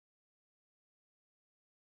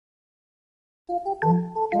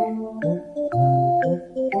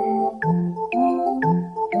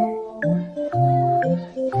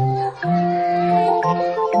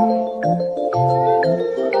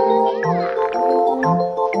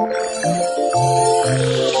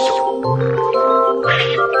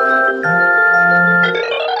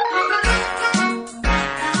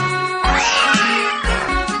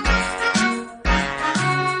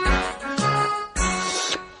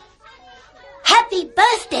Happy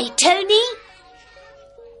birthday, Tony!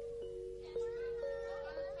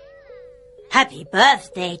 Happy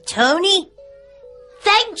birthday, Tony!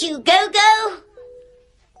 Thank you, Gogo!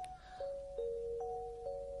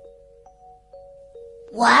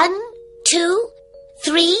 1, 2,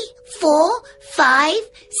 3, 4, 5,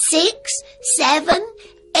 6, 7,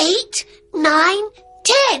 8, 9,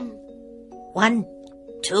 10. 1,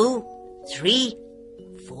 2, 3,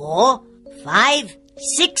 4, 5,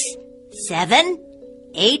 6, 7,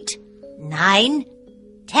 8, 9,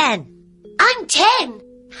 10. I'm 10.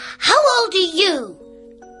 How old are you?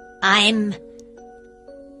 I'm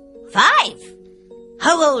 5.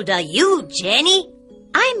 How old are you, Jenny?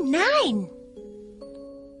 I'm 9.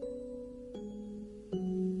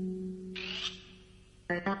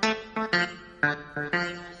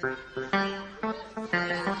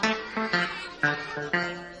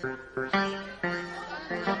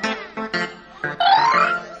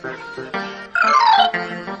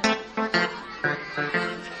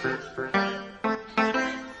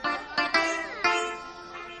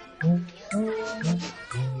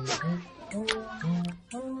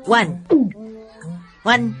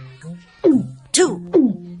 One, 2,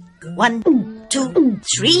 1, 2,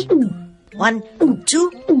 3, 1,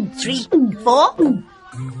 2, 3, 4,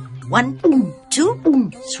 1,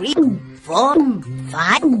 2, 3, 4,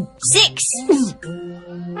 5, 6.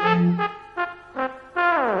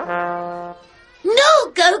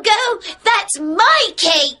 No, Gogo! That's my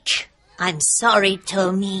cake! I'm sorry,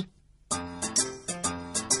 Tony.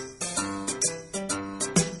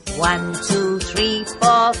 1, 2, 3,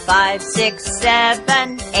 4, 5, 6,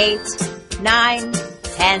 7, 8, 9,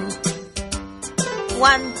 10.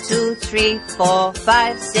 1, 2, 3, 4,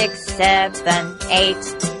 5, 6, 7, 8,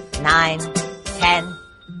 9, 10.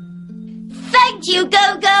 Thank you,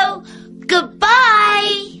 Gogo!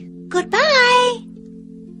 Goodbye! Goodbye.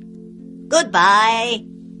 Goodbye.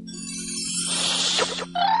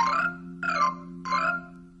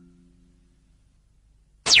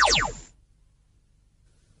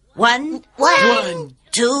 One,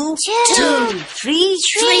 2,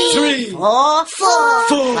 3, 4, 5,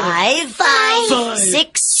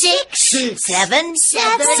 6, 7,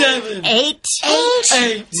 8,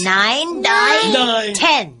 9, 10.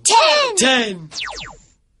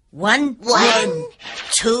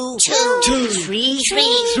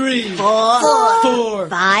 1,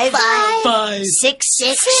 2, 3, 4, 5,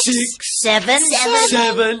 6,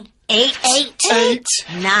 7, 8,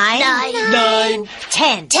 9,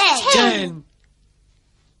 10. 10.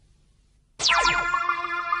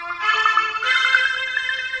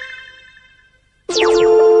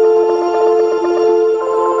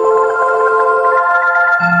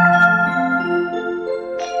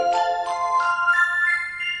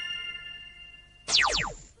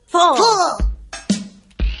 Four.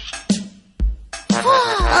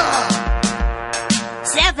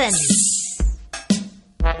 7.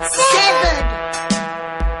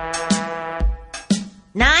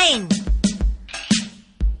 9.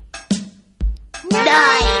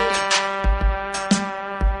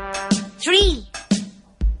 3.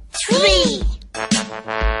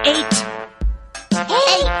 8.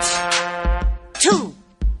 2.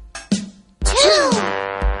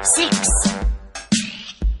 6.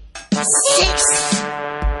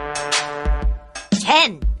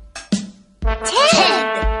 10.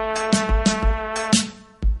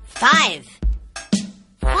 5.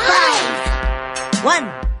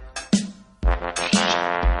 1.